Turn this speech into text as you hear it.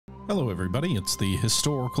Hello everybody, it's the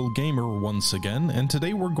Historical Gamer once again, and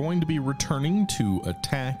today we're going to be returning to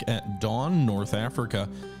Attack at Dawn, North Africa.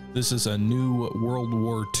 This is a new World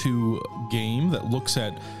War II game that looks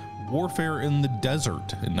at warfare in the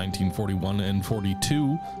desert in 1941 and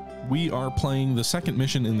 42. We are playing the second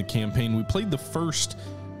mission in the campaign. We played the first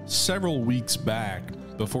several weeks back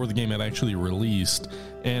before the game had actually released,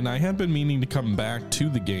 and I had been meaning to come back to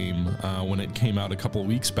the game when it came out a couple of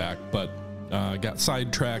weeks back, but got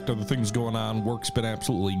sidetracked, other things going on, work's been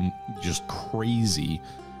absolutely just crazy,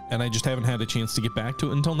 and I just haven't had a chance to get back to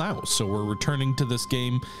it until now. So we're returning to this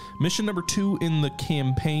game. Mission number 2 in the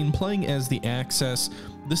campaign, playing as the Axis.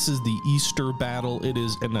 This is the Easter battle. It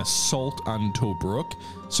is an assault on Tobruk.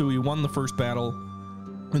 So we won the first battle,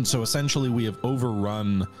 and so essentially we have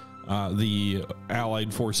overrun the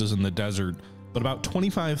Allied forces in the desert, but about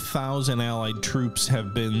 25,000 Allied troops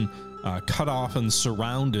have been cut off and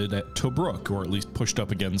surrounded at Tobruk, or at least pushed up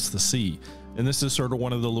against the sea. And this is sort of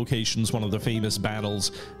one of the locations, one of the famous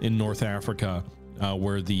battles in North Africa,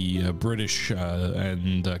 where the British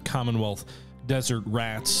and Commonwealth desert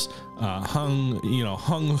rats hung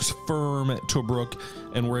firm at Tobruk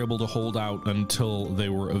and were able to hold out until they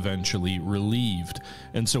were eventually relieved.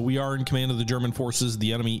 And so we are in command of the German forces.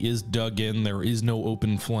 The enemy is dug in. There is no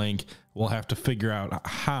open flank. We'll have to figure out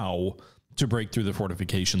how to break through the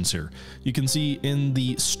fortifications here. You can see in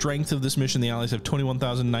the strength of this mission, the Allies have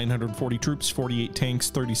 21,940 troops, 48 tanks,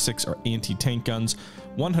 36 anti-tank guns,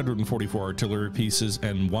 144 artillery pieces,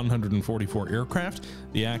 and 144 aircraft.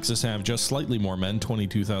 The Axis have just slightly more men,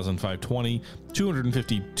 22,520,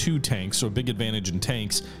 252 tanks, so a big advantage in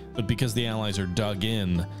tanks, but because the Allies are dug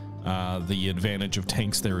in, the advantage of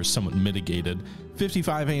tanks there is somewhat mitigated.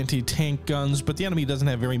 55 anti-tank guns, but the enemy doesn't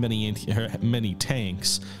have very many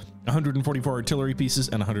tanks. 144 artillery pieces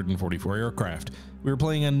and 144 aircraft. We were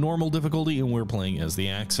playing on normal difficulty, and we're playing as the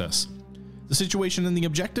Axis. The situation and the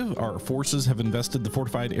objective: our forces have invested the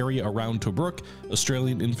fortified area around Tobruk.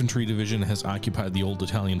 Australian Infantry Division has occupied the old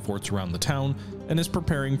Italian forts around the town and is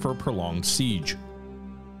preparing for a prolonged siege.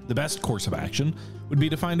 The best course of action would be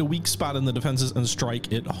to find a weak spot in the defenses and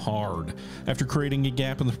strike it hard. After creating a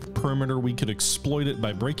gap in the perimeter, we could exploit it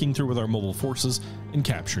by breaking through with our mobile forces and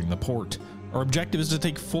capturing the port. Our objective is to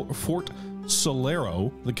take Fort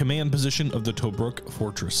Solero, the command position of the Tobruk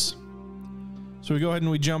fortress. So we go ahead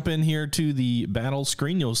and we jump in here to the battle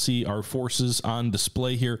screen. You'll see our forces on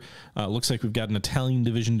display here. Looks like we've got an Italian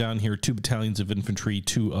division down here, 2 battalions of infantry,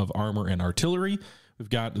 2 of armor and artillery. We've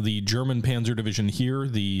got the German Panzer Division here,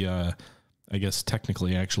 the I guess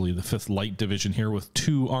technically actually the 5th Light Division here, with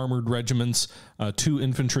 2 armored regiments, 2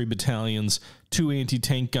 infantry battalions, 2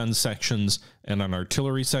 anti-tank gun sections, and an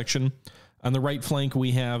artillery section. On the right flank,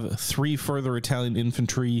 we have 3 further Italian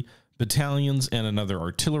infantry battalions and another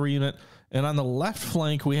artillery unit. And on the left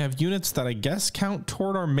flank, we have units that I guess count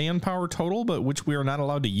toward our manpower total, but which we are not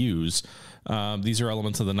allowed to use. These are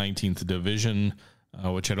elements of the 19th Division,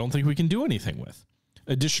 which I don't think we can do anything with.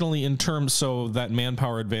 Additionally, in terms, so that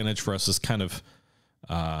manpower advantage for us is kind of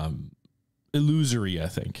illusory, I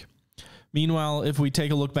think. Meanwhile, if we take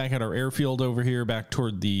a look back at our airfield over here, back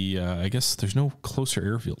toward the, I guess there's no closer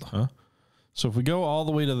airfield, huh? So if we go all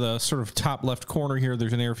the way to the sort of top left corner here,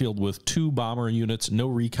 there's an airfield with 2 bomber units, no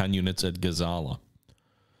recon units at Gazala.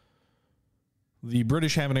 The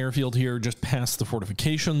British have an airfield here just past the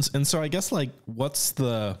fortifications, and so I guess, like, what's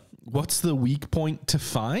the weak point to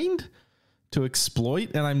find, to exploit?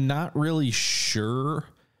 And I'm not really sure.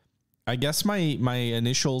 I guess my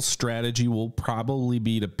initial strategy will probably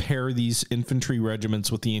be to pair these infantry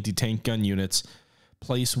regiments with the anti-tank gun units,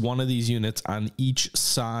 place one of these units on each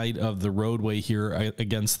side of the roadway here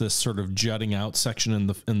against this sort of jutting out section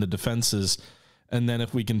in the defenses, and then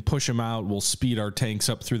if we can push them out, we'll speed our tanks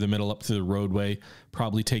up through the middle, up through the roadway,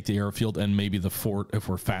 probably take the airfield and maybe the fort if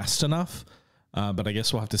we're fast enough, but I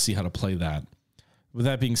guess we'll have to see how to play that. With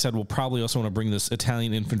that being said, we'll probably also want to bring this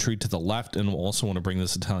Italian infantry to the left, and we'll also want to bring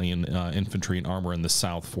this Italian infantry and armor in the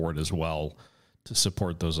south for it as well to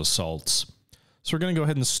support those assaults. So we're going to go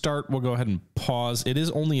ahead and start. We'll go ahead and pause. It is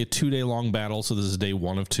only a 2-day long battle, so this is day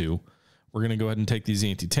 1 of 2. We're going to go ahead and take these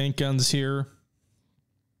anti-tank guns here.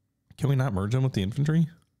 Can we not merge them with the infantry?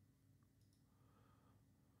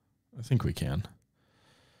 I think we can.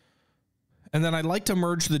 And then I'd like to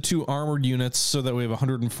merge the 2 armored units so that we have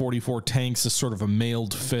 144 tanks as sort of a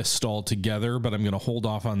mailed fist all together, but I'm going to hold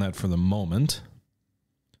off on that for the moment,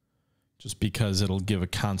 just because it'll give a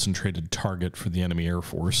concentrated target for the enemy air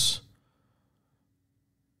force.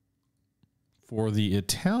 For the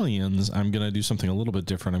Italians, I'm going to do something a little bit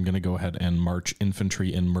different. I'm going to go ahead and march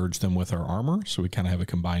infantry and merge them with our armor, so we kind of have a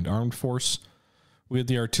combined armed force. We have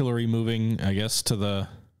the artillery moving, I guess, to the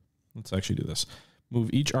Let's actually do this. Move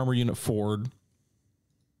each armor unit forward.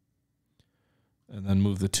 And then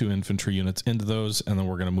move the 2 infantry units into those. And then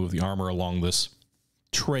we're going to move the armor along this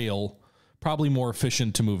trail. Probably more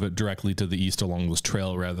efficient to move it directly to the east along this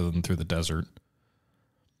trail rather than through the desert.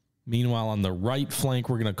 Meanwhile, on the right flank,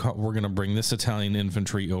 we're gonna bring this Italian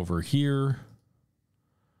infantry over here.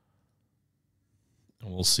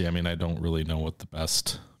 And we'll see. I mean, I don't really know what the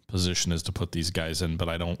best position is to put these guys in, but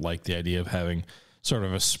I don't like the idea of having sort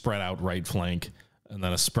of a spread out right flank and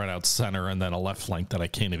then a spread out center and then a left flank that I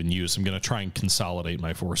can't even use. I'm going to try and consolidate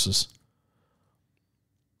my forces.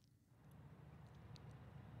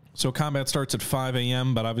 So combat starts at 5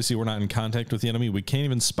 a.m., but obviously we're not in contact with the enemy. We can't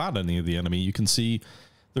even spot any of the enemy. You can see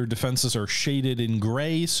their defenses are shaded in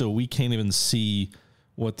gray, so we can't even see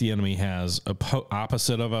what the enemy has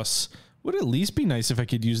opposite of us. Would at least be nice if I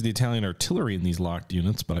could use the Italian artillery in these locked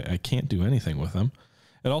units, but I can't do anything with them.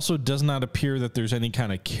 It also does not appear that there's any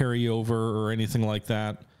kind of carryover or anything like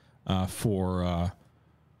that for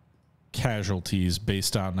casualties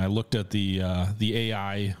based on, I looked at the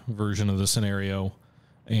AI version of the scenario,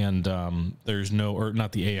 and there's no, or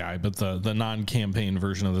not the AI, but the non-campaign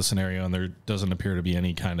version of the scenario, and there doesn't appear to be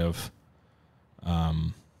any kind of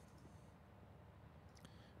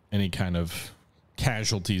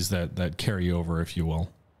casualties that carry over, if you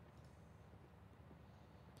will.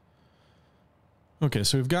 Okay,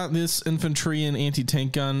 so we've got this infantry and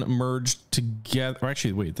anti-tank gun merged together. Or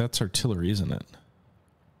actually, wait, that's artillery, isn't it?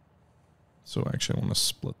 So actually, I want to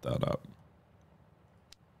split that up.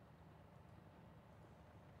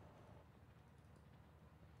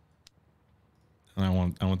 And I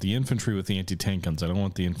want the infantry with the anti-tank guns. I don't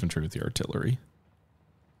want the infantry with the artillery.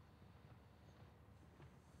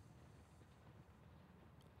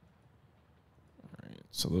 All right,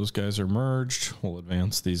 so those guys are merged. We'll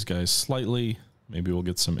advance these guys slightly. Maybe we'll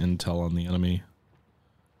get some intel on the enemy.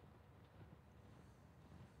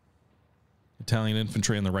 Italian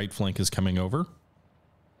infantry on the right flank is coming over.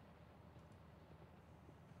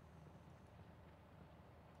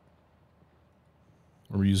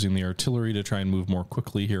 We're using the artillery to try and move more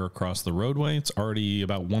quickly here across the roadway. It's already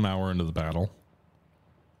about 1 hour into the battle.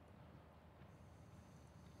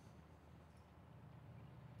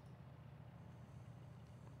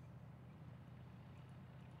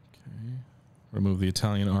 Okay. Remove the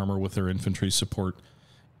Italian armor with their infantry support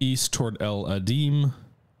east toward El Adim.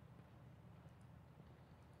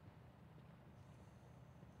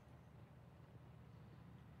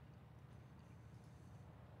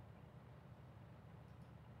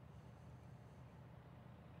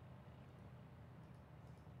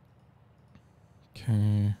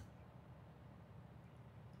 Okay.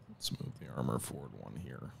 Let's move the armor forward one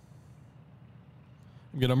here.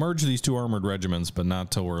 I'm going to merge these 2 armored regiments, but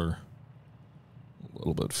not till we're a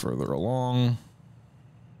little bit further along.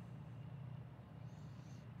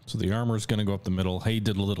 So the armor is going to go up the middle. Hay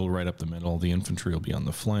did a little right up the middle. The infantry will be on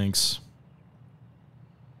the flanks.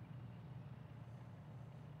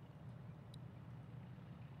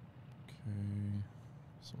 Okay.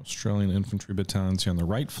 Some Australian infantry battalions here on the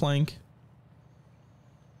right flank.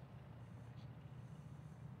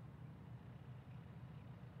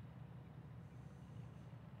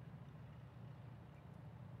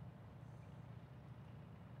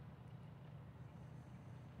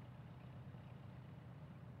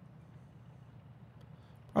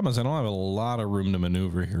 Problem is, I don't have a lot of room to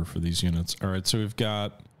maneuver here for these units. All right, so we've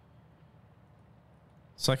got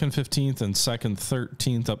 2nd 15th and 2nd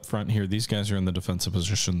 13th up front here. These guys are in the defensive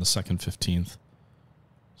position, the 2nd 15th.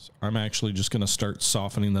 So I'm actually just going to start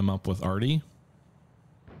softening them up with arty.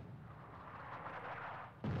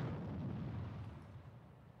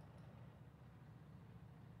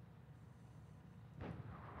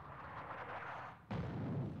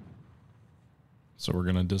 So we're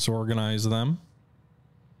going to disorganize them.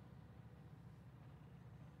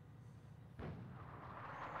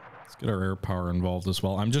 Get our air power involved as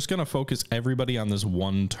well. I'm just going to focus everybody on this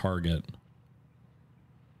one target.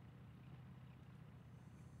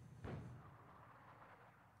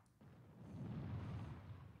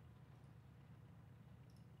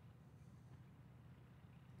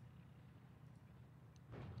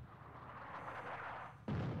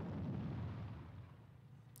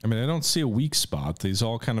 I mean, I don't see a weak spot. These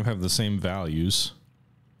all kind of have the same values.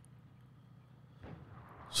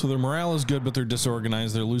 So their morale is good, but they're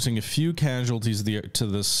disorganized. They're losing a few casualties to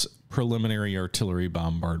this preliminary artillery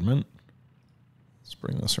bombardment. Let's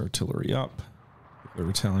bring this artillery up. The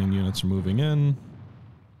Italian units are moving in.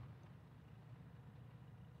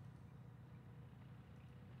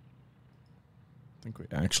 I think we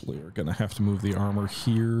actually are going to have to move the armor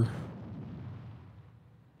here.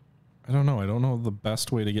 I don't know. I don't know the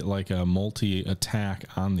best way to get like a multi-attack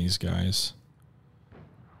on these guys.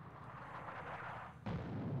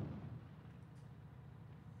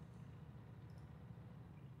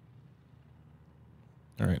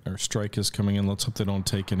 All right, our strike is coming in. Let's hope they don't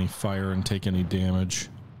take any fire and take any damage.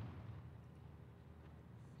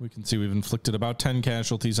 We can see we've inflicted about 10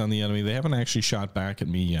 casualties on the enemy. They haven't actually shot back at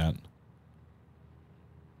me yet.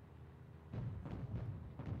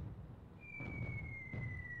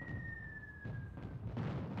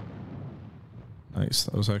 Nice.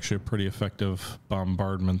 That was actually a pretty effective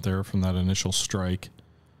bombardment there from that initial strike.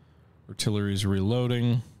 Artillery's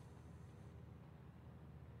reloading.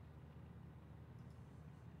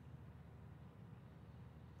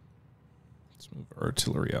 Move our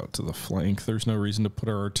artillery out to the flank. There's no reason to put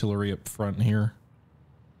our artillery up front here.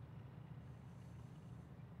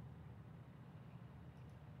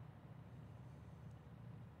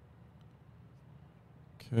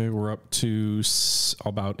 Okay, we're up to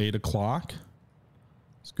about 8 o'clock.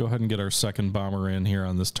 Let's go ahead and get our second bomber in here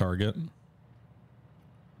on this target.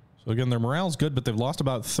 So again, their morale's good, but they've lost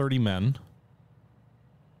about 30 men.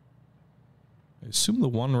 I assume the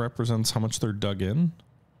one represents how much they're dug in.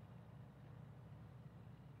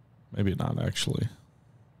 Maybe not, actually.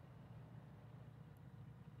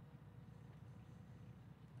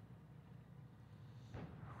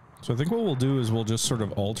 So I think what we'll do is we'll just sort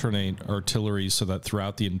of alternate artillery so that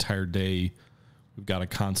throughout the entire day, we've got a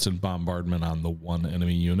constant bombardment on the one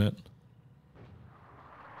enemy unit.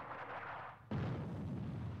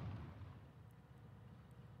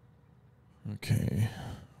 Okay,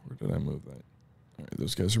 where did I move that? All right,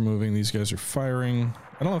 those guys are moving. These guys are firing.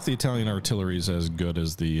 I don't know if the Italian artillery is as good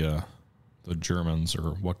as the Germans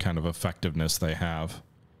or what kind of effectiveness they have.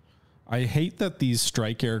 I hate that these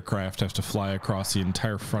strike aircraft have to fly across the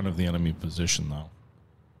entire front of the enemy position, though.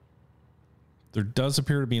 There does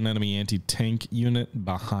appear to be an enemy anti-tank unit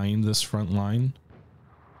behind this front line.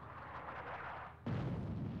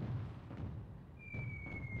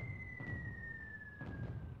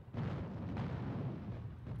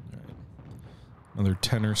 Another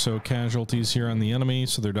 10 or so casualties here on the enemy,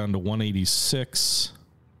 so they're down to 186.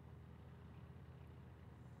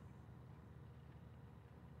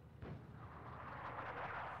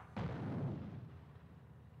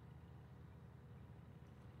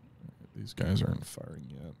 These guys aren't firing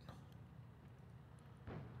yet.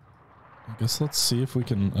 I guess let's see if we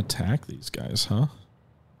can attack these guys, huh?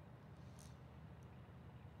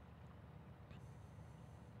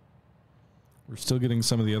 We're still getting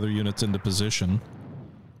some of the other units into position,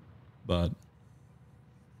 but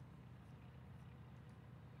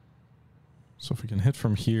so if we can hit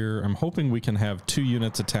from here, I'm hoping we can have 2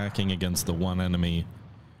 units attacking against the one enemy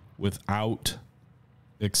without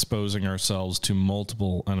exposing ourselves to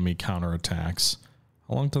multiple enemy counterattacks.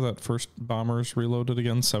 How long till that first bomber's reloaded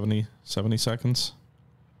again? 70 seconds?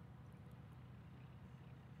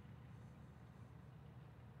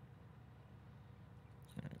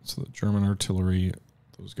 So the German artillery,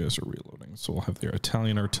 those guys are reloading. So we'll have the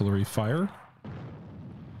Italian artillery fire.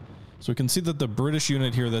 So we can see that the British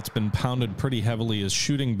unit here that's been pounded pretty heavily is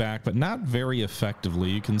shooting back, but not very effectively.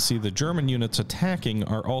 You can see the German units attacking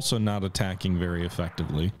are also not attacking very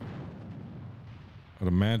effectively. I'd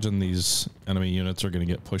imagine these enemy units are going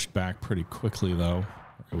to get pushed back pretty quickly, though.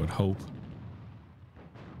 I would hope.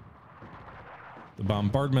 The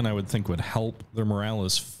bombardment, I would think, would help. Their morale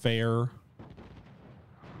is fair.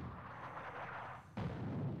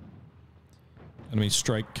 Enemy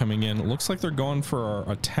strike coming in. It looks like they're going for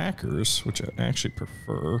our attackers, which I actually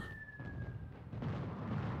prefer.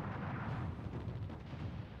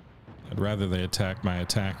 I'd rather they attack my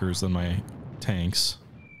attackers than my tanks.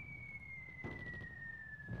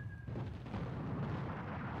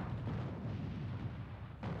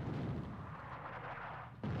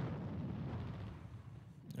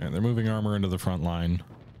 And they're moving armor into the front line.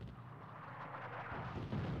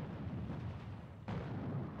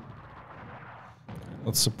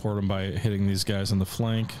 Let's support them by hitting these guys in the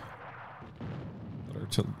flank.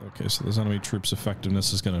 Okay, so those enemy troops'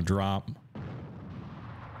 effectiveness is going to drop.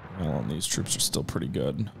 Well, and these troops are still pretty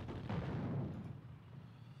good.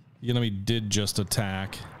 The enemy did just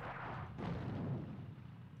attack.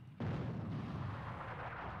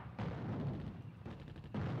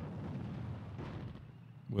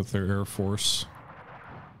 With their air force.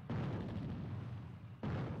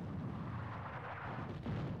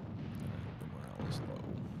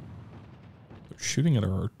 Shooting at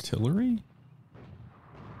our artillery?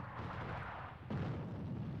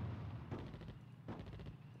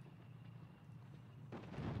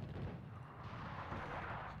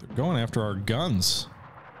 They're going after our guns.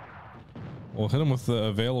 We'll hit them with the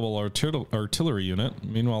available artillery unit.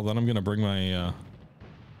 Meanwhile, then I'm going to bring my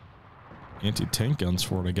anti-tank guns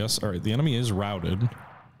forward, I guess. All right, the enemy is routed.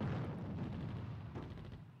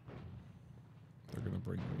 They're going to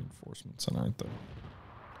bring reinforcements in, aren't they?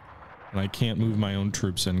 And I can't move my own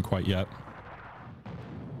troops in quite yet.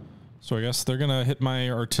 So I guess they're going to hit my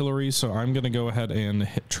artillery, so I'm going to go ahead and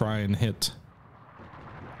try and hit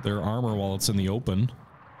their armor while it's in the open.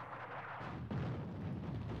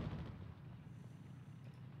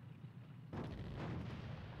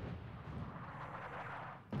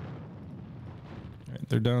 All right,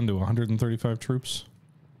 they're down to 135 troops.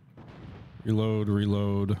 Reload,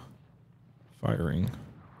 reload, firing.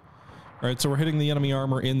 All right, so we're hitting the enemy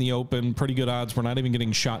armor in the open. Pretty good odds. We're not even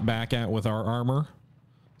getting shot back at with our armor.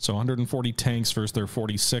 So 140 tanks versus their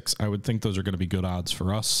 46. I would think those are going to be good odds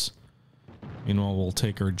for us. Meanwhile, we'll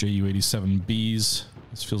take our Ju-87Bs.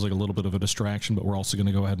 This feels like a little bit of a distraction, but we're also going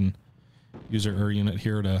to go ahead and use our air unit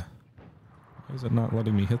here to... Why is it not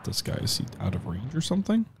letting me hit this guy? Is he out of range or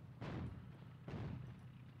something?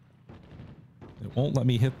 It won't let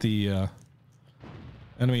me hit the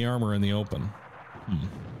enemy armor in the open.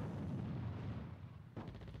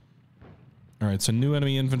 All right, so new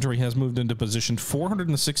enemy infantry has moved into position.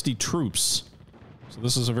 460 troops. So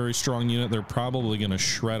this is a very strong unit. They're probably going to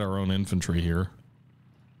shred our own infantry here.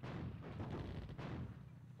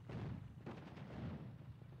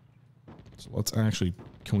 So let's actually...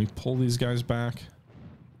 Can we pull these guys back?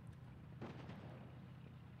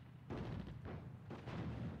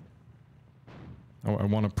 I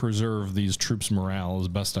want to preserve these troops' morale as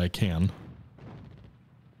best I can.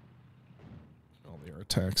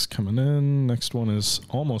 Attacks coming in. Next one is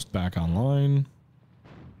almost back online.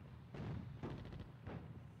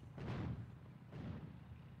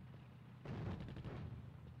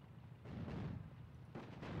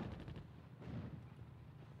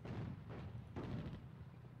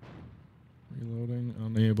 Reloading,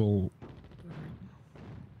 unable.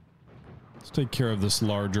 Let's take care of this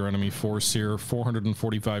larger enemy force here.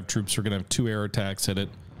 445 troops are going to have 2 air attacks hit it,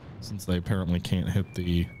 since they apparently can't hit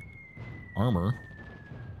the armor.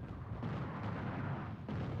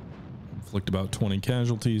 Inflict about 20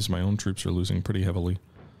 casualties. My own troops are losing pretty heavily.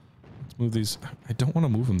 Let's move these. I don't want to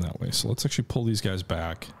move them that way, so let's actually pull these guys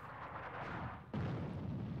back.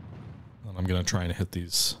 And I'm going to try and hit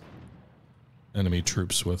these enemy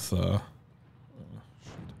troops with... I'm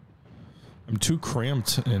too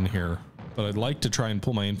cramped in here, but I'd like to try and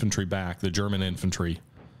pull my infantry back, the German infantry,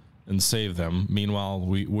 and save them. Meanwhile,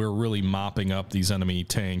 we're really mopping up these enemy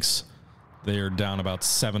tanks. They are down about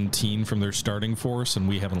 17 from their starting force, and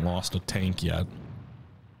we haven't lost a tank yet.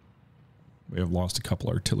 We have lost a couple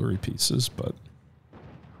artillery pieces, but...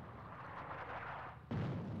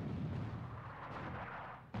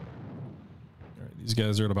 Alright, these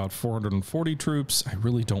guys are at about 440 troops. I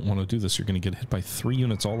really don't want to do this. You're going to get hit by 3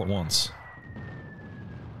 units all at once.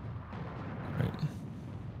 Alright.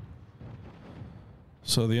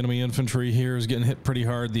 So the enemy infantry here is getting hit pretty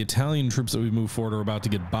hard. The Italian troops that we move forward are about to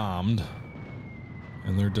get bombed.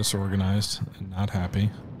 And they're disorganized and not happy.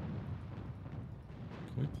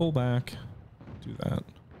 Can we pull back? Do that.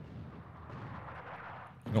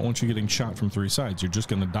 I don't want you getting shot from 3 sides. You're just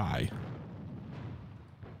going to die.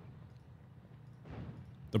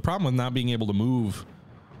 The problem with not being able to move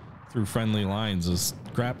through friendly lines is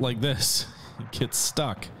crap like this. You get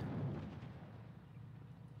stuck.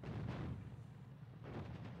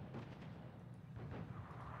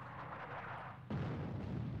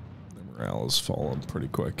 Morale has fallen pretty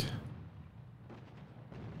quick.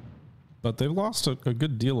 But they've lost a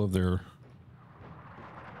good deal of their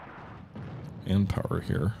manpower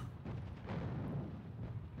here.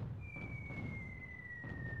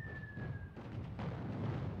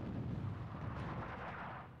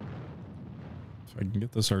 If I can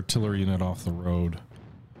get this artillery unit off the road,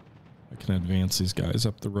 I can advance these guys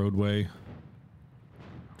up the roadway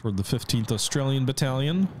toward the 15th Australian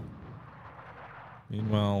Battalion.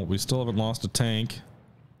 Meanwhile, we still haven't lost a tank.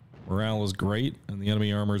 Morale is great, and the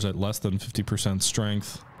enemy armor is at less than 50%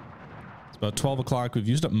 strength. It's about 12 o'clock. We've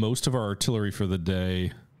used up most of our artillery for the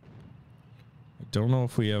day. I don't know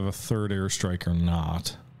if we have a 3rd airstrike or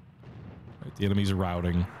not. Right, the enemy's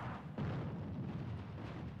routing.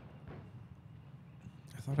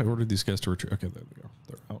 I thought I ordered these guys to retreat. Okay, there they go.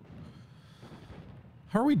 They're out.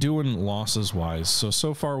 How are we doing losses-wise?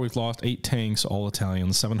 So far we've lost 8 tanks, all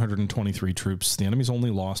Italians, 723 troops. The enemy's only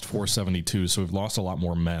lost 472, so we've lost a lot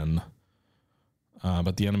more men.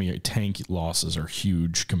 But the enemy tank losses are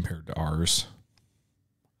huge compared to ours.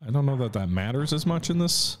 I don't know that that matters as much in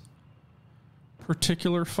this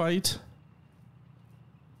particular fight.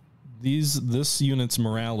 This unit's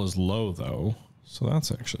morale is low though, so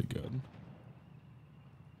that's actually good.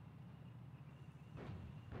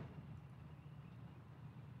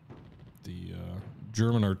 The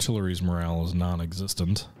German artillery's morale is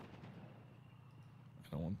non-existent.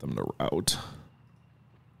 I don't want them to rout.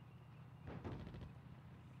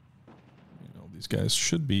 You know, these guys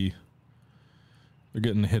should be... They're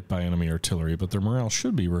getting hit by enemy artillery, but their morale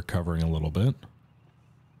should be recovering a little bit.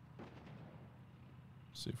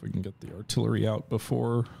 See if we can get the artillery out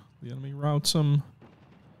before the enemy routs them.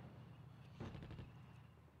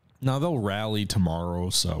 Now they'll rally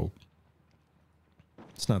tomorrow, so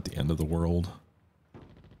it's not the end of the world.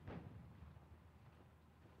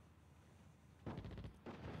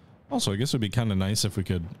 Also, I guess it would be kind of nice if we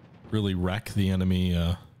could really wreck the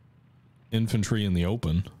enemy infantry in the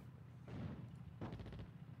open.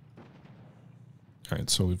 All right,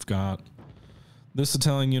 so we've got this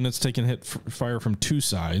Italian unit's taking fire from two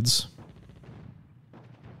sides.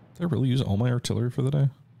 Did I really use all my artillery for the day?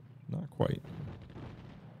 Not quite.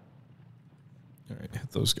 All right, hit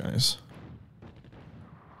those guys.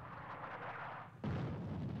 There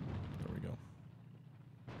we go.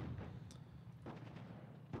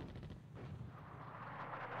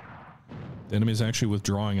 The enemy's actually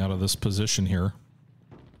withdrawing out of this position here.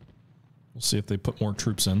 We'll see if they put more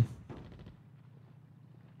troops in.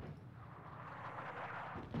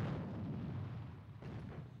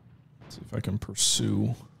 See if I can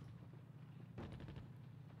pursue.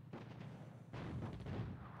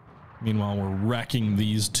 Meanwhile, we're wrecking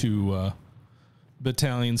these two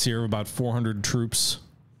battalions here of about 400 troops.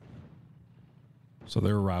 So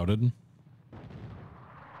they're routed.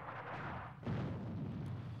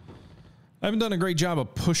 I haven't done a great job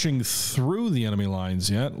of pushing through the enemy lines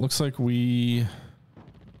yet. Looks like we...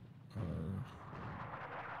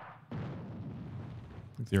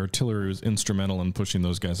 The artillery was instrumental in pushing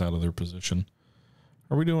those guys out of their position.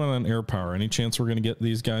 Are we doing on air power? Any chance we're going to get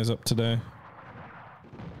these guys up today?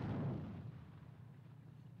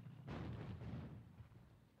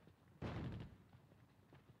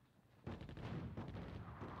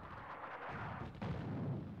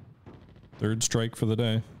 Third strike for the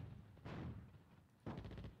day.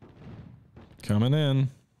 Coming in.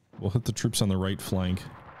 We'll hit the troops on the right flank.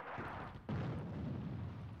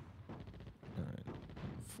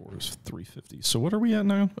 350. So what are we at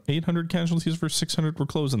now? 800 casualties versus 600. We're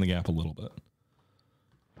closing the gap a little bit.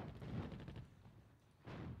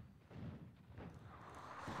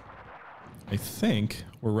 I think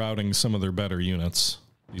we're routing some of their better units,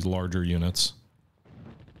 these larger units.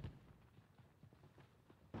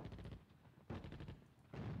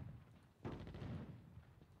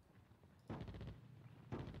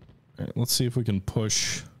 All right, let's see if we can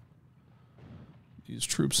push these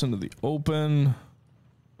troops into the open.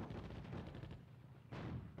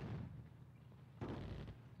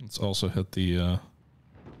 Let's also hit the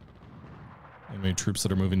enemy troops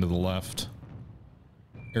that are moving to the left.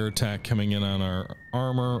 Air attack coming in on our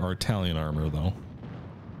armor, our Italian armor though.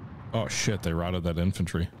 Oh shit, they routed that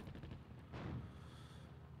infantry.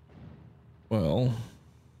 Well,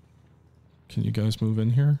 can you guys move in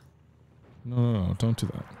here? No, don't do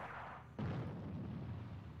that.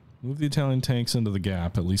 Move the Italian tanks into the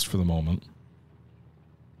gap, at least for the moment.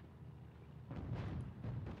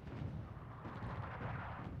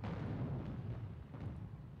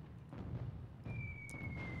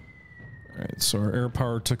 Alright, so our air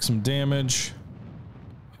power took some damage.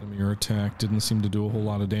 Enemy air attack didn't seem to do a whole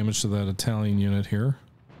lot of damage to that Italian unit here.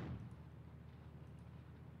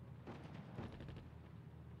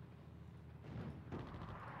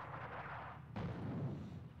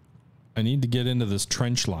 I need to get into this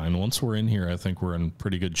trench line. Once we're in here, I think we're in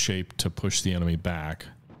pretty good shape to push the enemy back.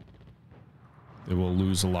 They will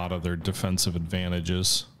lose a lot of their defensive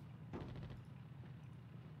advantages.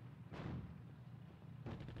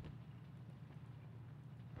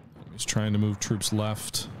 He's trying to move troops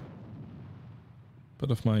left.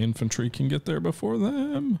 But if my infantry can get there before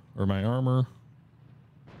them, or my armor,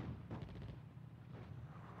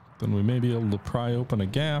 then we may be able to pry open a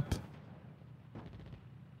gap.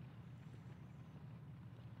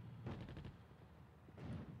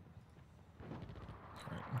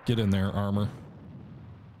 Get in there, armor.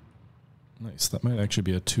 Nice. That might actually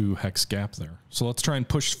be a 2 hex gap there. So let's try and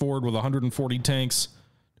push forward with 140 tanks.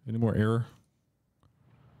 Any more air?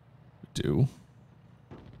 We do.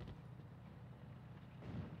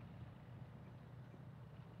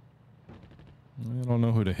 I don't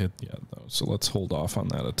know who to hit yet, though. So let's hold off on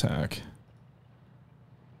that attack.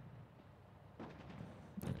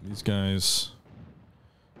 These guys...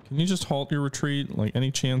 Can you just halt your retreat? Like,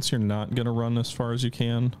 any chance you're not going to run as far as you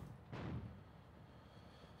can?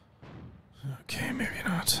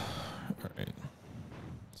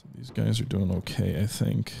 guys are doing okay, I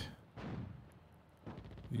think.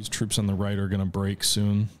 These troops on the right are going to break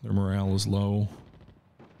soon. Their morale is low.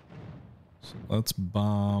 So let's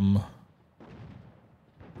bomb.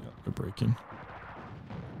 Yeah, they're breaking.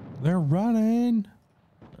 They're running.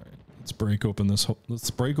 All right, let's break open this. Let's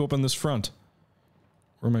break open this front.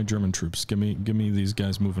 Where are my German troops? Give me these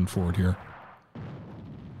guys moving forward here.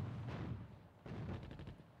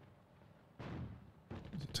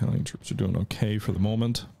 These Italian troops are doing okay for the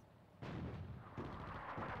moment.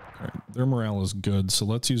 All right, their morale is good, so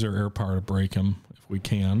let's use our air power to break them if we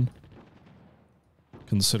can.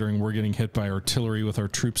 Considering we're getting hit by artillery with our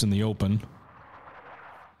troops in the open.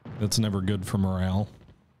 That's never good for morale.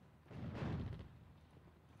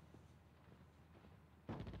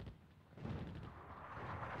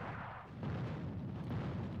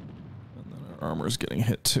 And then our armor is getting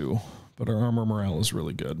hit too. But our armor morale is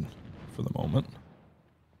really good for the moment.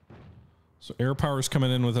 So air power is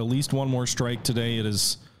coming in with at least one more strike today. It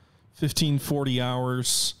is 1540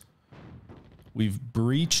 hours. We've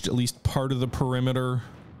breached at least part of the perimeter.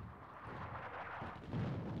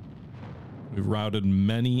 We've routed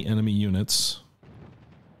many enemy units.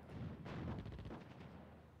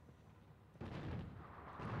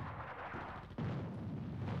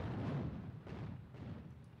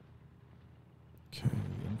 Okay,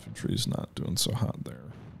 the infantry's not doing so hot there.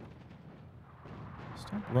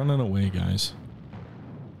 Stop running away, guys.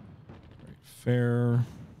 Right, fair.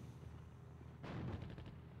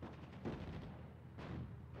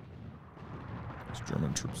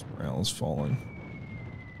 German troops' morale is falling.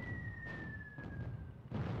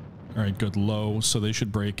 Alright, good. Low, so they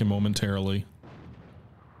should break him momentarily.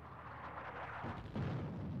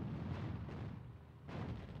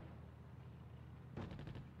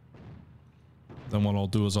 Then what I'll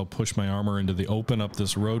do is I'll push my armor into the open up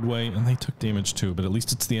this roadway, and they took damage too, but at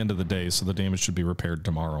least it's the end of the day, so the damage should be repaired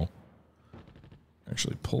tomorrow.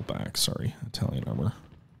 Actually, pull back, sorry, Italian armor.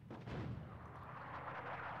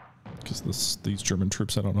 Because these German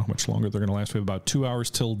troops, I don't know how much longer they're going to last. We have about 2 hours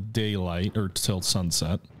till daylight, or till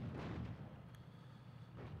sunset.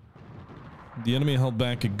 The enemy held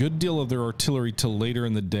back a good deal of their artillery till later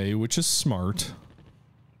in the day, which is smart.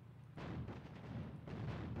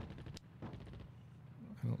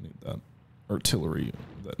 I don't need that artillery,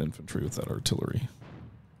 that infantry with that artillery.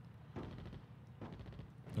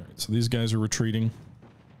 Alright, so these guys are retreating.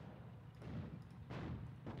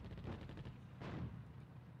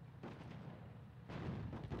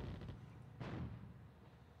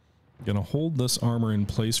 Gonna hold this armor in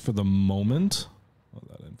place for the moment. Oh,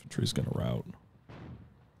 that infantry's gonna rout.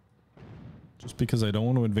 Just because I don't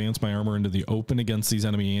want to advance my armor into the open against these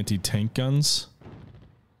enemy anti-tank guns.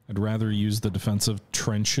 I'd rather use the defensive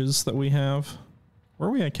trenches that we have. Where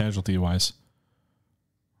are we at casualty-wise?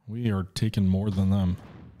 We are taking more than them.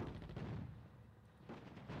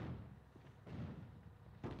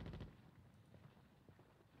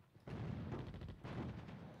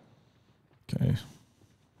 Okay.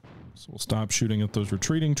 So we'll stop shooting at those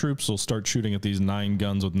retreating troops. We'll start shooting at these 9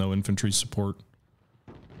 guns with no infantry support.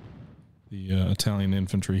 The Italian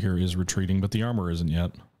infantry here is retreating, but the armor isn't yet.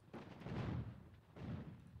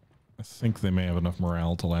 I think they may have enough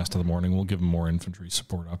morale to last to the morning. We'll give them more infantry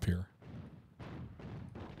support up here.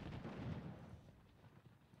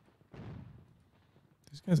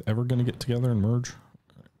 These guys ever going to get together and merge? All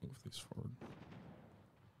right, move these forward.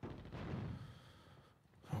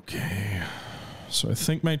 Okay. So I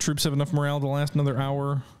think my troops have enough morale to last another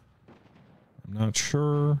hour. I'm not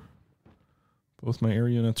sure. Both my air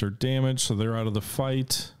units are damaged, so they're out of the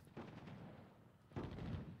fight.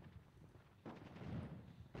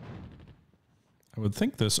 I would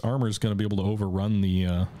think this armor is going to be able to overrun the...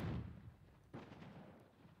 Let's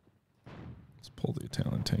pull the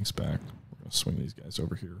Italian tanks back. We're going to swing these guys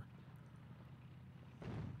over here.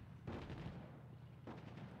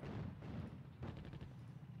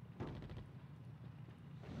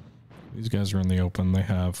 These guys are in the open. They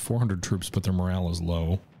have 400 troops, but their morale is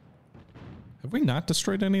low. Have we not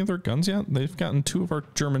destroyed any of their guns yet? They've gotten 2 of our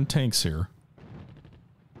German tanks here.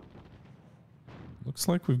 Looks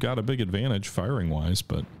like we've got a big advantage firing-wise,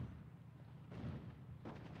 but...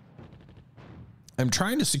 I'm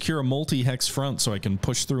trying to secure a multi-hex front so I can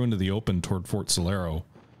push through into the open toward Fort Solero.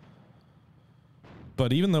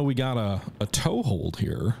 But even though we got a toehold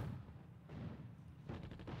here...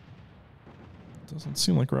 Doesn't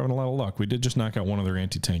seem like we're having a lot of luck. We did just knock out one of their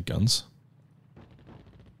anti-tank guns.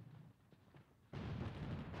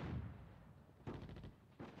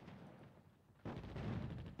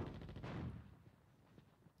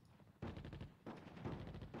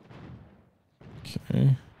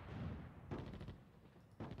 Okay.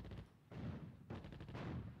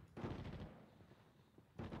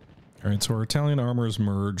 All right, so our Italian armor is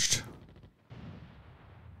merged.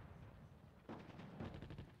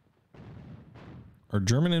 Our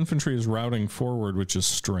German infantry is routing forward, which is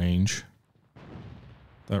strange.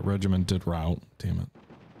 That regiment did rout. Damn it.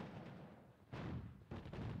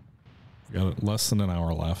 We got less than an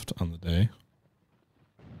hour left on the day.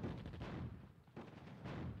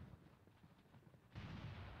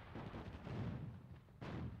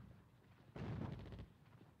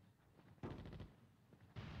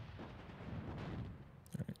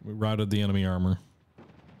 All right, we routed the enemy armor.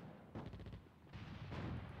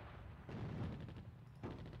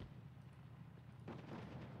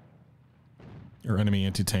 Or enemy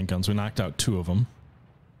anti-tank guns. We knocked out 2 of them.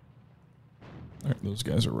 All right, those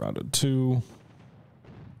guys are routed too.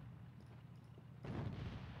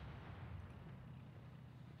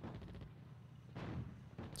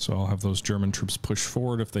 So I'll have those German troops push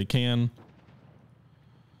forward if they can.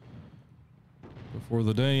 Before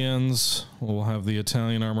the day ends, we'll have the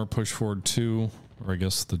Italian armor push forward too. Or I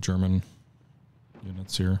guess the German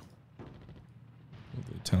units here. Move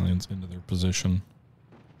the Italians into their position.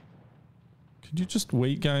 Could you just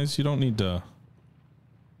wait, guys? You don't need to...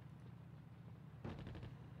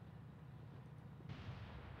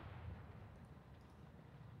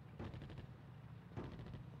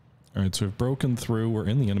 All right, so we've broken through. We're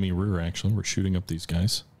in the enemy rear, actually. We're shooting up these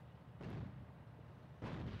guys.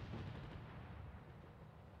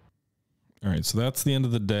 All right, so that's the end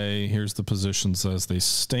of the day. Here's the positions as they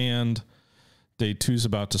stand. Day 2 is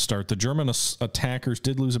about to start. The German attackers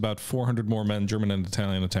did lose about 400 more men. German and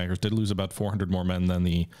Italian attackers did lose about 400 more men than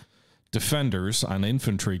the defenders on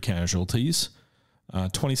infantry casualties.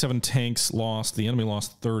 27 tanks lost. The enemy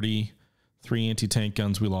lost 30. 3 anti-tank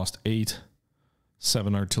guns. We lost 8.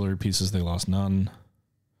 7 artillery pieces. They lost none.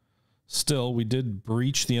 Still, we did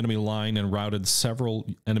breach the enemy line and routed several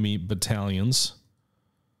enemy battalions.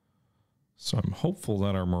 So I'm hopeful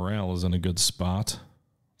that our morale is in a good spot.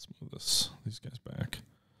 Let's move these guys back.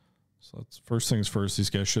 So let's, first things first, these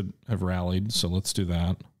guys should have rallied, so let's do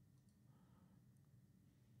that.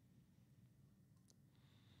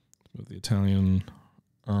 Move the Italian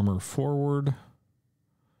armor forward.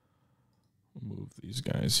 We'll move these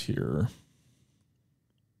guys here.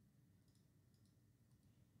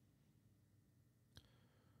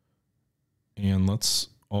 And let's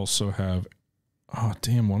also have... Oh,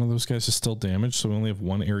 damn, one of those guys is still damaged, so we only have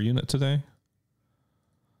 1 air unit today?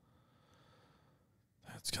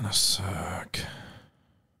 That's gonna suck.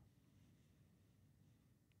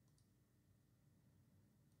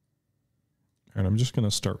 And I'm just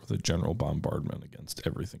gonna start with a general bombardment against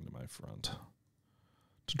everything to my front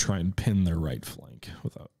to try and pin their right flank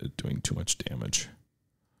without it doing too much damage.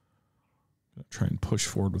 Gonna try and push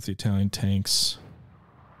forward with the Italian tanks.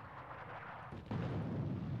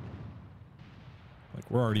 Like,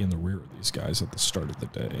 we're already in the rear of these guys at the start of the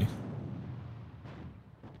day.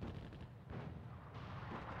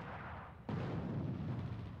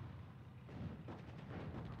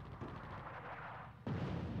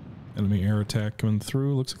 Enemy air attack coming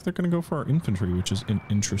through. Looks like they're going to go for our infantry, which is an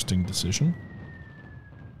interesting decision.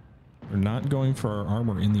 They're not going for our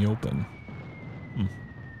armor in the open.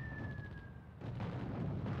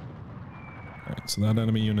 Alright, so that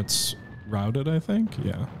enemy unit's routed, I think?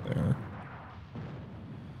 Yeah, they are.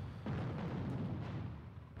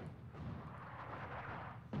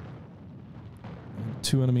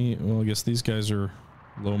 2 enemy. Well, I guess these guys are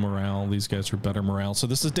low morale. These guys are better morale. So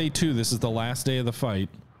this is day 2. This is the last day of the fight.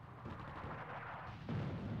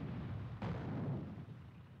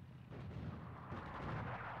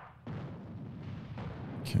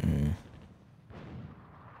 Okay.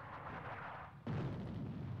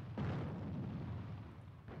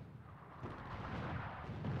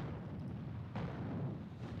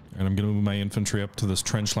 And I'm going to move my infantry up to this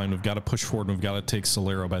trench line. We've got to push forward and we've got to take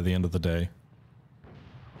Solero by the end of the day.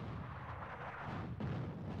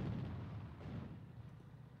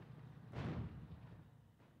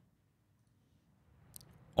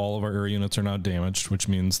 All of our air units are now damaged, which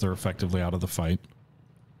means they're effectively out of the fight.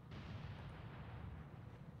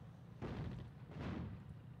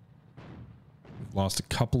 We've lost a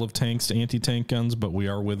couple of tanks to anti-tank guns, but we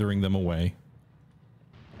are withering them away.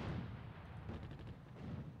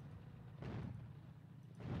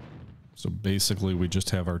 So basically, we just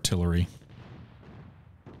have artillery.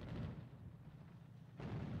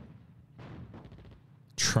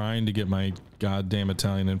 Trying to get my goddamn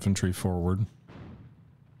Italian infantry forward.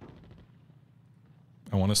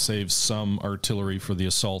 I want to save some artillery for the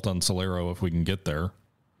assault on Solero if we can get there.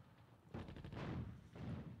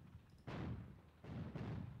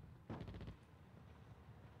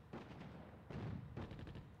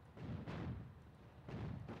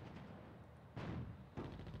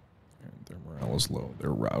 Their morale is low. They're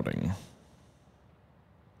routing.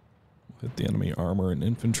 Hit the enemy armor and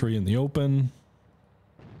infantry in the open.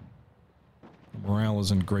 Morale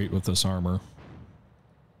isn't great with this armor.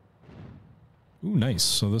 Ooh, nice.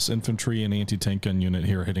 So this infantry and anti-tank gun unit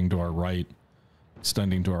here hitting to our right,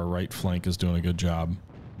 extending to our right flank, is doing a good job.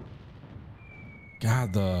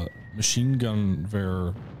 God, the machine gun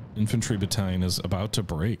their infantry battalion is about to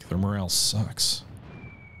break. Their morale sucks.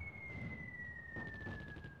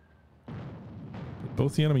 But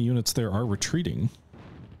both the enemy units there are retreating.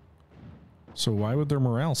 So why would their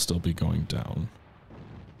morale still be going down?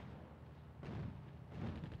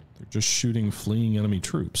 They're just shooting fleeing enemy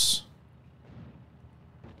troops.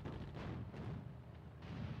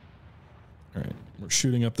 Alright, we're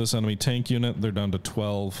shooting up this enemy tank unit. They're down to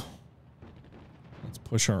 12. Let's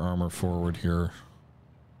push our armor forward here.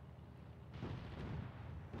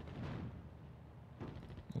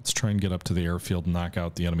 Let's try and get up to the airfield and knock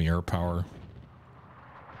out the enemy air power.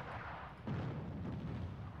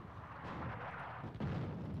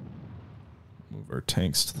 Move our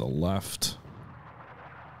tanks to the left.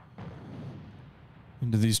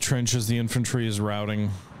 Into these trenches, the infantry is routing.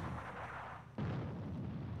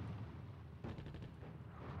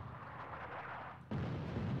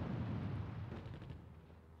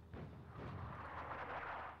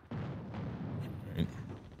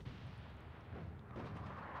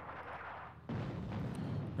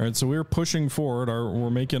 All right, so we're pushing forward. We're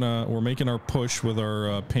making our push with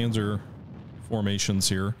our Panzer formations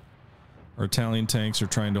here. Our Italian tanks are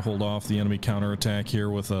trying to hold off the enemy counterattack here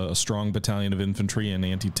with a strong battalion of infantry and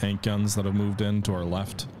anti-tank guns that have moved in to our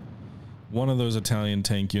left. One of those Italian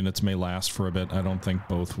tank units may last for a bit. I don't think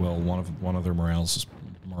both will. One of their morale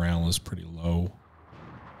is pretty low.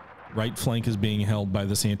 Right flank is being held by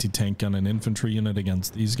this anti-tank gun and infantry unit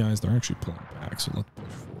against these guys. They're actually pulling back, so let's push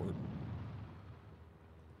forward.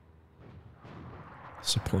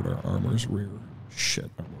 Support our armor's rear. Shit,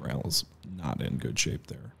 our morale is not in good shape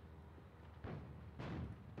there.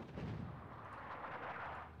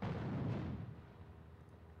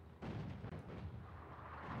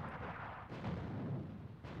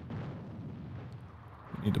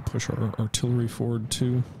 We need to push our artillery forward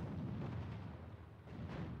too.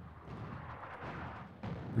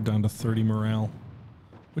 We're down to 30 morale,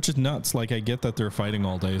 which is nuts. Like, I get that they're fighting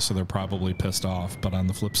all day, so they're probably pissed off, but on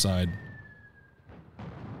the flip side,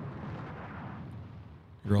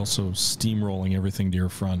 you're also steamrolling everything to your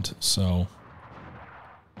front, so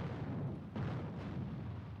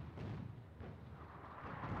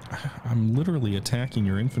I'm literally attacking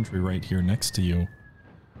your infantry right here next to you,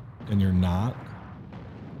 and you're not?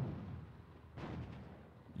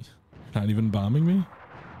 You're not even bombing me?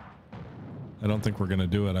 I don't think we're gonna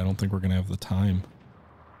do it. I don't think we're gonna have the time.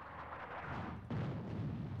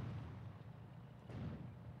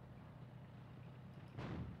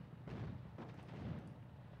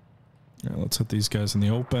 All right, let's hit these guys in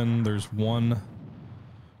the open. There's one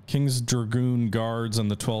King's Dragoon Guards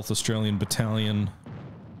and the 12th Australian Battalion,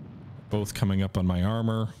 both coming up on my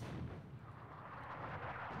armor.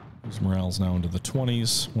 His morale's now into the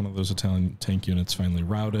 20s. One of those Italian tank units finally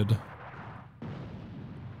routed.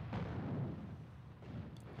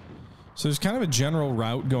 So there's kind of a general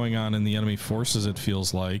rout going on in the enemy forces, it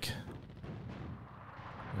feels like.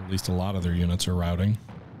 At least a lot of their units are routing.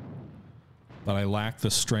 But I lack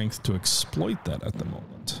the strength to exploit that at the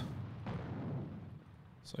moment.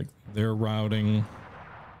 It's like they're routing.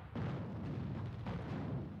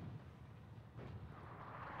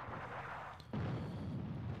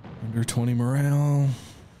 Under 20 morale.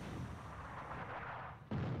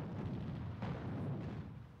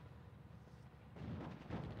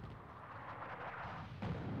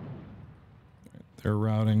 They're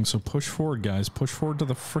routing, so push forward, guys. Push forward to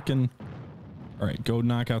the frickin'... Alright, go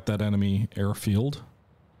knock out that enemy airfield.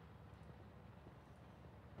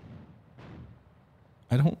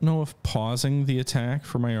 I don't know if pausing the attack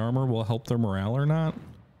for my armor will help their morale or not.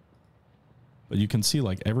 But you can see,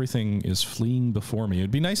 like, everything is fleeing before me.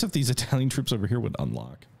 It'd be nice if these Italian troops over here would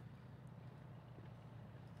unlock.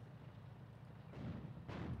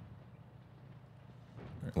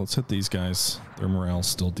 Alright, let's hit these guys. Their morale's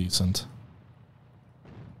still decent.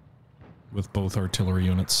 With both artillery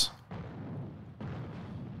units.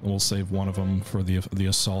 We'll save one of them for the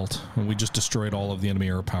assault. And we just destroyed all of the enemy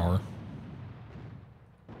air power.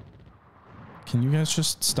 Can you guys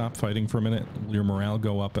just stop fighting for a minute? Will your morale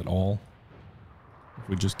go up at all? If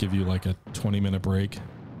we just give you like a 20-minute break.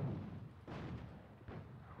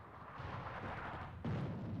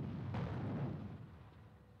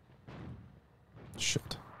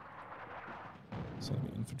 Shit. So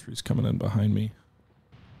the infantry's coming in behind me.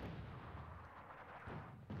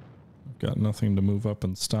 got nothing to move up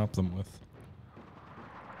and stop them with.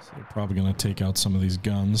 So they're probably going to take out some of these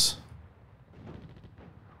guns.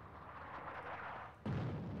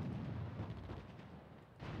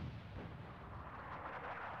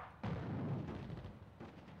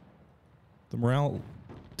 The morale,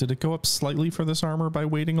 did it go up slightly for this armor by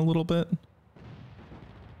waiting a little bit?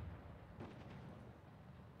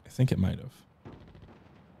 I think it might have.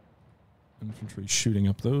 Infantry shooting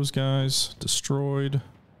up those guys. Destroyed.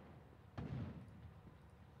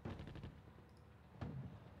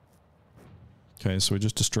 Okay, so we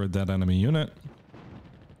just destroyed that enemy unit.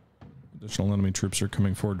 Additional enemy troops are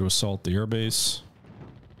coming forward to assault the airbase.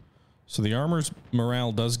 So the armor's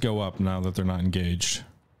morale does go up now that they're not engaged.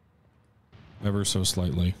 Ever so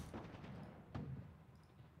slightly.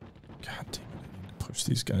 God damn it, I need to push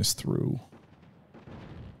these guys through.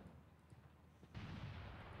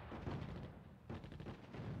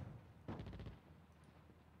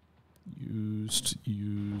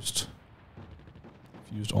 Used.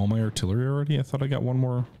 I've used all my artillery already? I thought I got one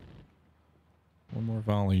more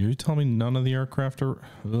volley. Are you telling me none of the aircraft are...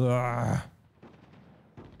 Ugh.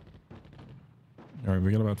 Alright,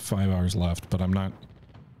 we got about 5 hours left, but I'm not...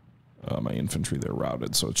 my infantry, they're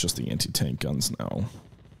routed, so it's just the anti-tank guns now.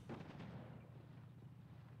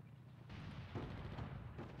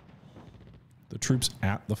 The troops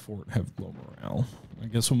at the fort have low morale. I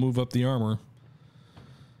guess we'll move up the armor.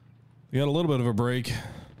 We got a little bit of a break.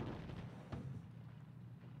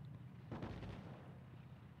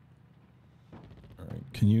 Alright,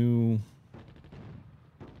 can you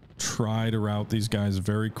try to route these guys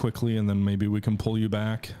very quickly and then maybe we can pull you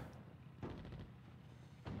back?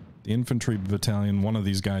 The infantry battalion, one of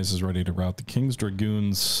these guys is ready to rout. The King's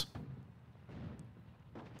Dragoons,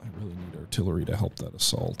 I really need artillery to help that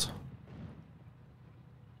assault.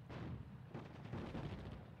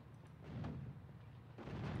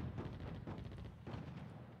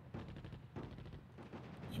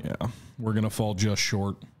 Yeah, we're going to fall just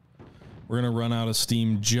short. We're going to run out of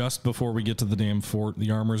steam just before we get to the damn fort. The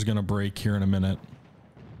armor's going to break here in a minute.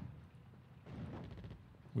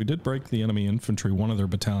 We did break the enemy infantry, one of their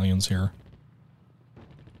battalions here.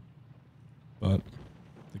 But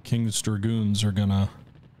the King's Dragoons are gonna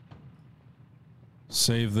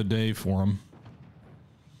save the day for them.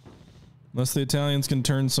 Unless the Italians can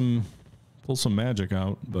pull some magic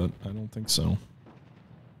out, but I don't think so.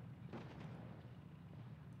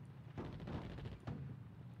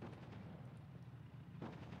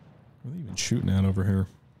 What are they even shooting at over here?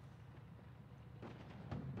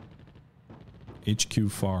 HQ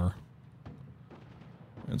far.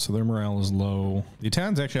 And so their morale is low. The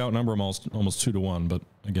Italians actually outnumber them almost 2 to 1, but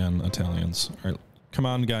again, Italians. All right, come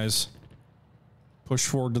on, guys. Push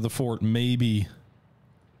forward to the fort. Maybe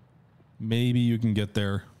you can get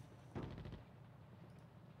there.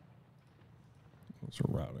 Those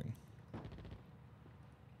are routing. All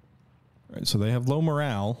right, so they have low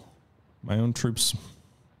morale. My own troops,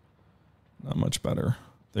 not much better.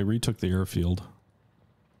 They retook the airfield.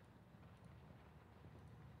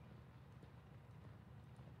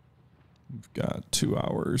 We've got 2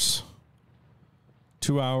 hours.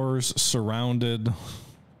 2 hours surrounded.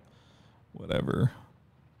 Whatever.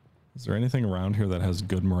 Is there anything around here that has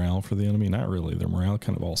good morale for the enemy? Not really. Their morale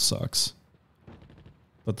kind of all sucks.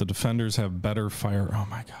 But the defenders have better fire. Oh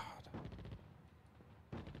my god.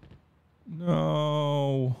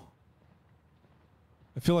 No.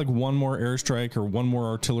 I feel like one more airstrike or one more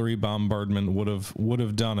artillery bombardment would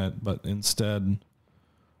have done it, but instead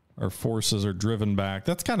our forces are driven back.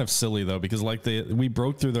 That's kind of silly though, because like we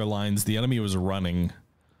broke through their lines, the enemy was running.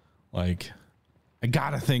 Like, I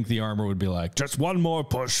gotta think the armor would be like, just one more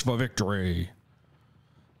push for victory.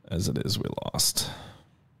 As it is, we lost.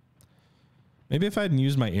 Maybe if I hadn't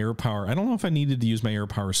used my air power, I don't know if I needed to use my air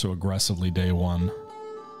power so aggressively day one.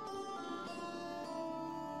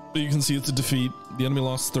 But you can see it's a defeat. The enemy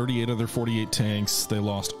lost 38 of their 48 tanks. They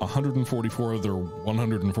lost 144 of their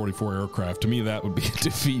 144 aircraft. To me, that would be a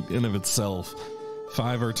defeat in of itself.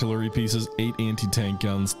 5 artillery pieces, 8 anti-tank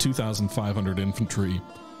guns, 2,500 infantry.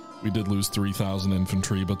 We did lose 3,000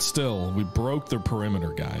 infantry, but still, we broke their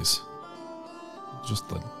perimeter, guys. Just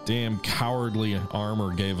the damn cowardly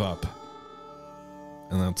armor gave up.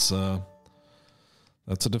 And that's a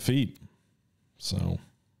defeat. So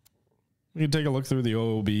we can take a look through the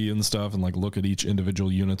OOB and stuff and like look at each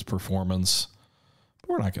individual unit's performance.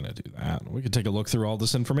 But we're not going to do that. We could take a look through all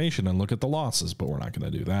this information and look at the losses, but we're not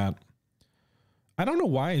going to do that. I don't know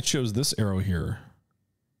why it shows this arrow here.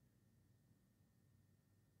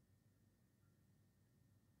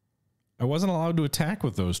 I wasn't allowed to attack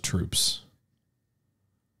with those troops.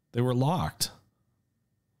 They were locked.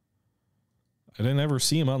 I didn't ever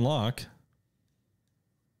see him unlock.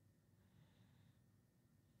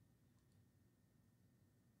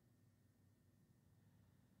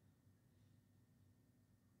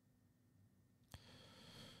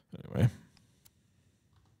 Anyway.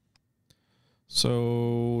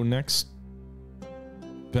 So next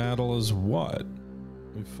battle is what?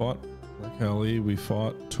 We fought Rakeli, we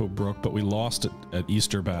fought Tobruk, but we lost it at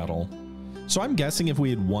Easter Battle. So I'm guessing if we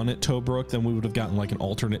had won at Tobruk, then we would have gotten like an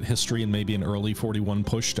alternate history and maybe an early 41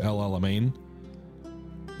 push to El Alamein.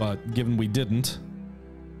 But given we didn't,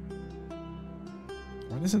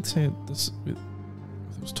 why does it say this? It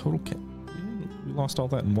was total. We lost all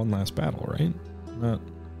that in one last battle, right? Not.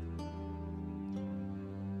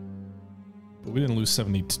 But we didn't lose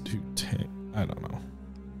 72 tank. I don't know.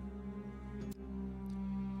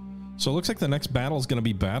 So it looks like the next battle is going to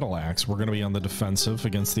be Battle Axe. We're going to be on the defensive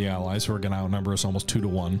against the Allies, who are going to outnumber us almost 2 to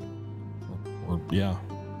 1. Or yeah.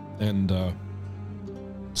 And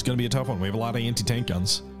it's going to be a tough one. We have a lot of anti-tank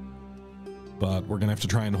guns. But we're going to have to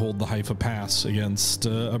try and hold the Haifa Pass against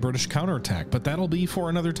a British counterattack. But that'll be for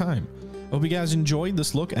another time. I hope you guys enjoyed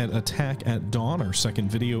this look at Attack at Dawn, our second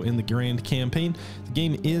video in the Grand Campaign. The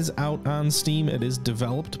game is out on Steam. It is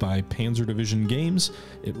developed by Panzer Division Games.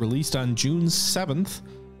 It released on June 7th.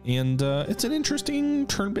 And it's an interesting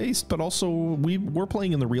turn-based, but also we're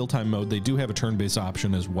playing in the real-time mode. They do have a turn-based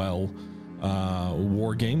option as well.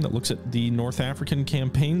 War game that looks at the North African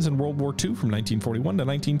campaigns in World War II from 1941 to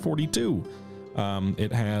 1942.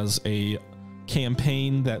 It has a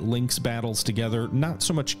campaign that links battles together, not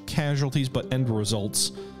so much casualties, but end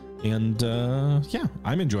results. And yeah,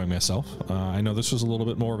 I'm enjoying myself. I know this was a little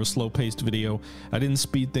bit more of a slow-paced video. I didn't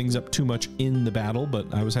speed things up too much in the battle,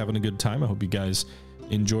 but I was having a good time. I hope you guys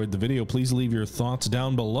enjoyed the video. Please leave your thoughts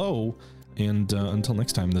down below. And until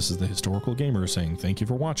next time, this is the Historical Gamer saying thank you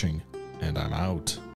for watching, and I'm out.